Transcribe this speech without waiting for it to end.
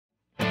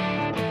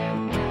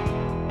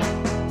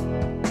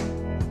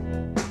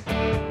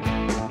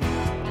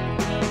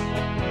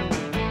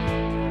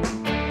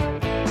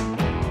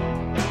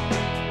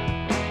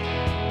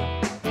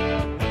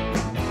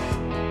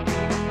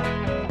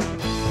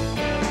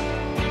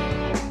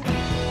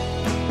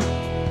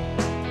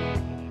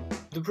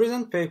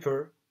present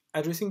paper,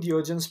 addressing the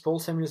audience Paul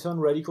Samuelson,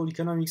 Radical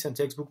Economics and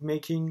Textbook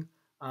Making,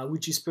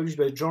 which is published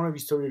by the Journal of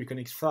History of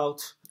Economic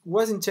Thought,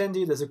 was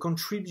intended as a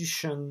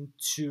contribution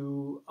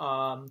to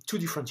two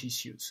different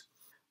issues.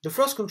 The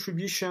first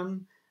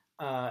contribution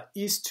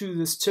is to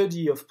the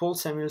study of Paul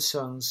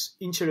Samuelson's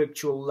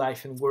intellectual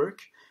life and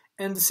work,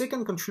 and the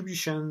second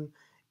contribution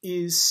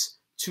is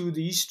to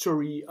the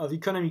history of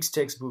economics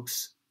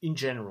textbooks in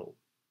general.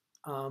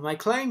 My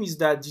claim is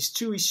that these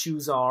two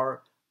issues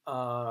are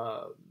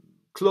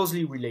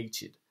closely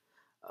related.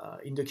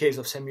 In the case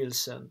of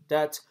Samuelson,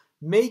 that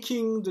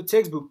making the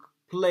textbook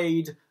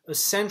played a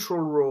central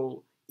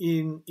role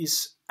in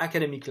his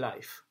academic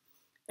life,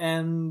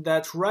 and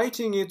that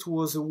writing it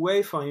was a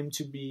way for him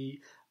to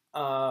be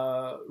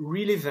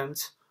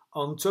relevant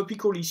on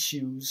topical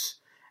issues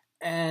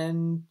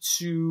and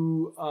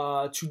to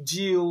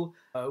deal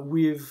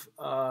with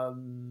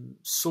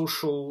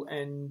social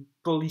and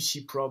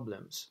policy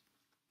problems.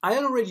 I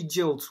had already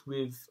dealt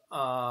with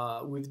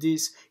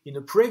this in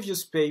a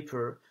previous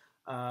paper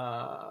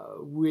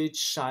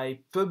which I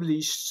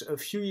published a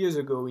few years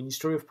ago in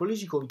History of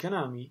Political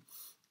Economy,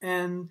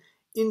 and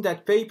in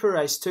that paper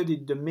I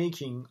studied the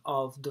making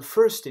of the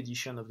first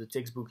edition of the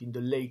textbook in the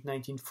late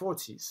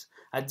 1940s.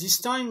 At this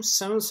time,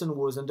 Samuelson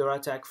was under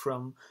attack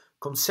from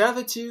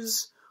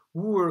conservatives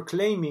who were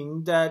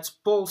claiming that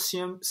Paul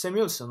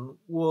Samuelson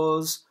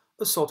was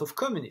a sort of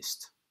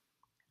communist.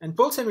 And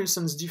Paul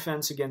Samuelson's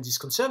defense against these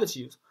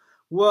conservatives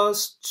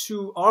was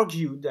to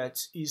argue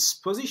that his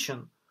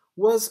position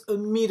was a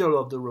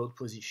middle-of-the-road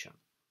position.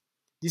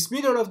 This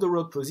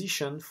middle-of-the-road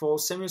position for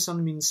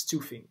Samuelson means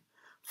two things.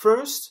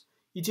 First,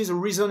 it is a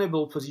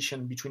reasonable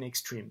position between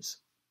extremes.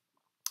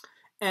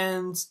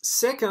 And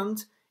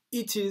second,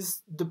 it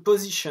is the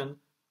position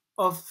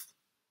of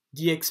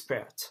the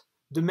expert,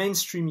 the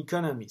mainstream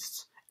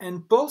economist.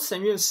 And Paul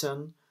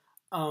Samuelson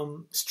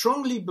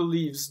strongly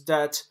believes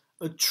that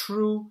a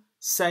true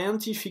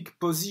scientific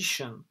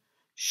position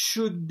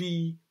should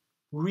be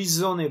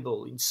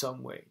reasonable in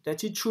some way,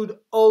 that it should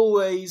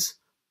always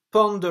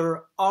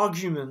ponder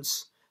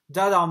arguments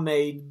that are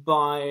made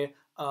by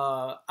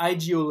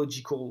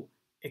ideological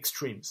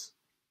extremes.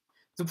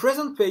 The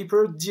present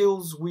paper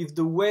deals with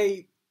the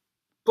way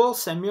Paul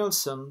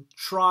Samuelson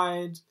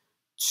tried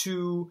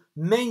to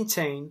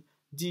maintain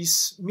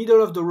this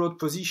middle-of-the-road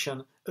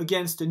position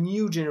against a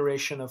new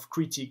generation of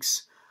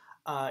critics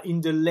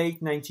in the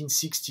late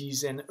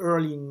 1960s and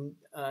early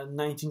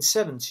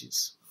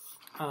 1970s.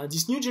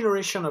 This new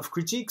generation of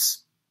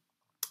critics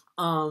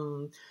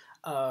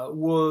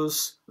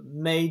was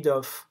made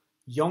of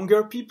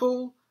younger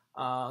people.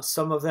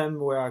 Some of them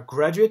were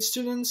graduate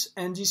students,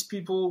 and these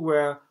people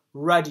were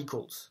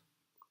radicals.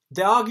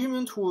 The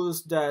argument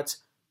was that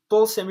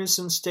Paul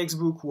Samuelson's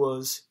textbook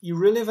was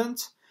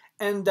irrelevant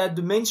and that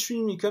the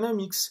mainstream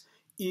economics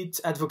it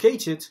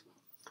advocated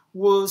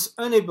was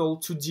unable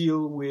to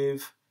deal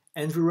with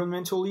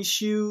environmental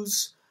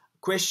issues,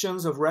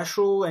 questions of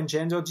racial and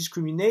gender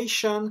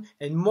discrimination,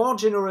 and more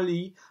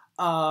generally,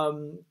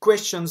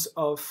 questions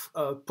of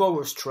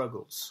power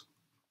struggles.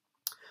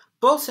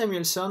 Paul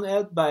Samuelson,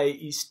 helped by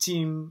his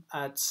team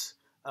at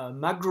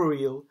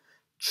McGraw-Hill,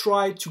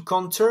 tried to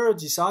counter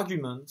this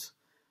argument,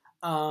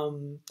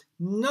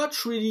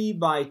 not really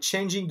by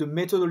changing the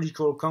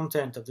methodological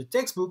content of the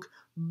textbook,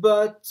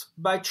 but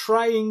by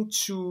trying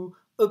to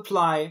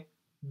apply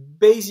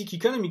basic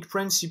economic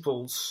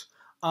principles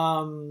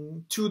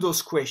to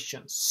those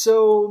questions.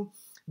 So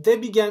they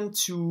began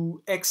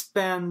to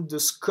expand the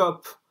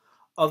scope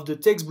of the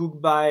textbook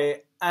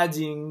by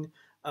adding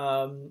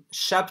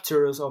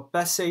chapters or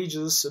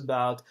passages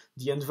about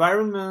the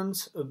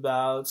environment,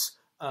 about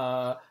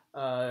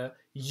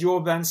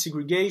urban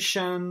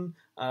segregation,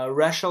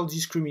 racial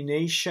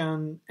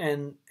discrimination,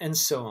 and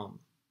so on.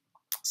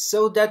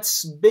 So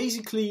that's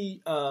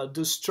basically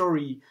the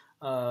story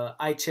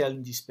I tell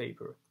in this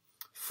paper.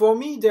 For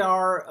me, there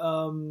are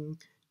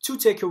two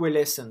takeaway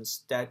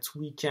lessons that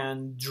we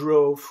can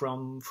draw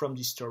from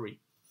this story.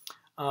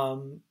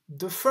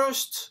 The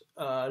first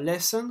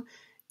lesson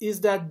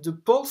is that the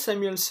Paul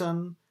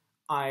Samuelson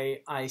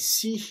I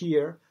see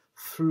here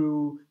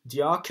through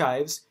the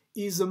archives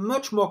is a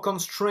much more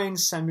constrained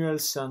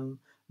Samuelson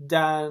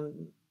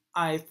than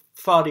I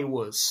thought he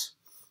was.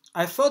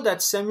 I thought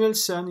that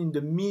Samuelson in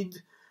the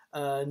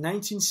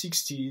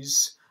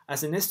mid-1960s,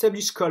 as an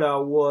established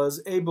scholar,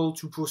 was able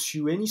to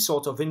pursue any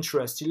sort of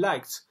interest he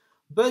liked.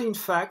 But in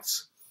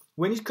fact,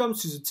 when it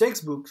comes to the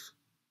textbook,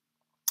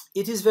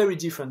 it is very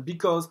different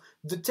because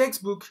the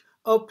textbook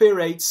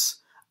operates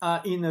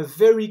in a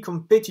very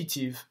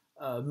competitive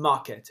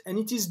market, and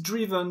it is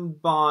driven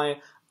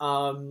by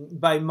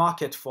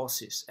market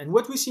forces. And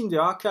what we see in the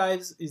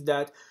archives is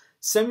that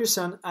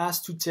Samuelson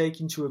has to take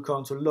into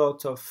account a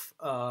lot of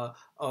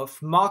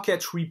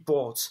market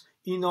reports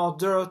in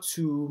order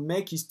to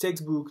make his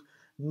textbook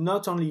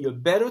not only a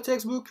better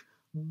textbook,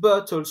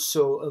 but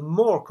also a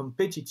more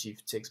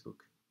competitive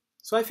textbook.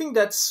 So I think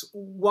that's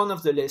one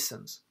of the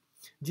lessons.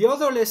 The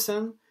other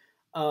lesson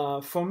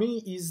for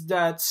me is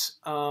that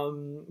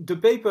the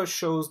paper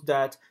shows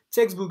that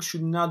textbooks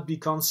should not be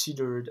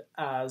considered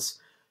as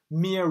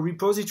mere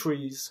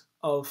repositories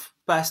of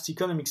past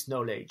economics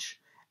knowledge,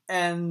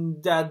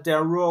 and that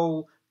their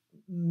role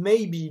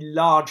may be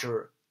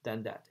larger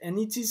than that. And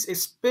it is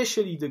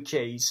especially the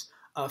case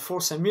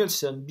for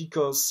Samuelson,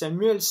 because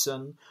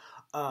Samuelson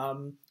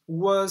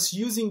was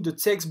using the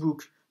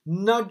textbook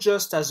not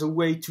just as a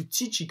way to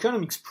teach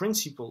economics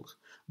principles,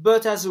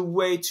 but as a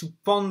way to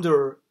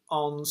ponder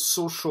on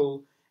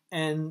social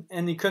and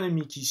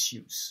economic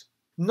issues.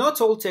 Not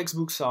all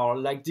textbooks are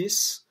like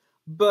this,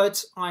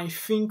 but I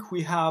think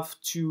we have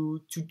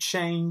to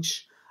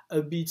change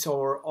a bit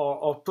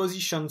our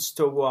positions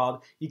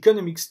toward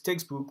economics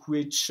textbook,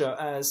 which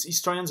as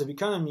historians of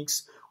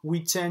economics,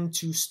 we tend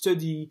to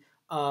study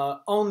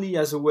only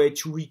as a way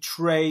to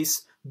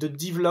retrace the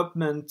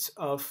development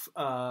of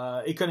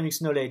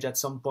economics knowledge at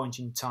some point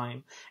in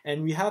time.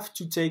 And we have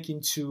to take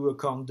into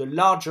account the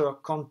larger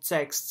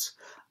contexts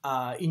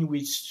in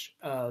which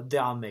they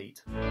are made.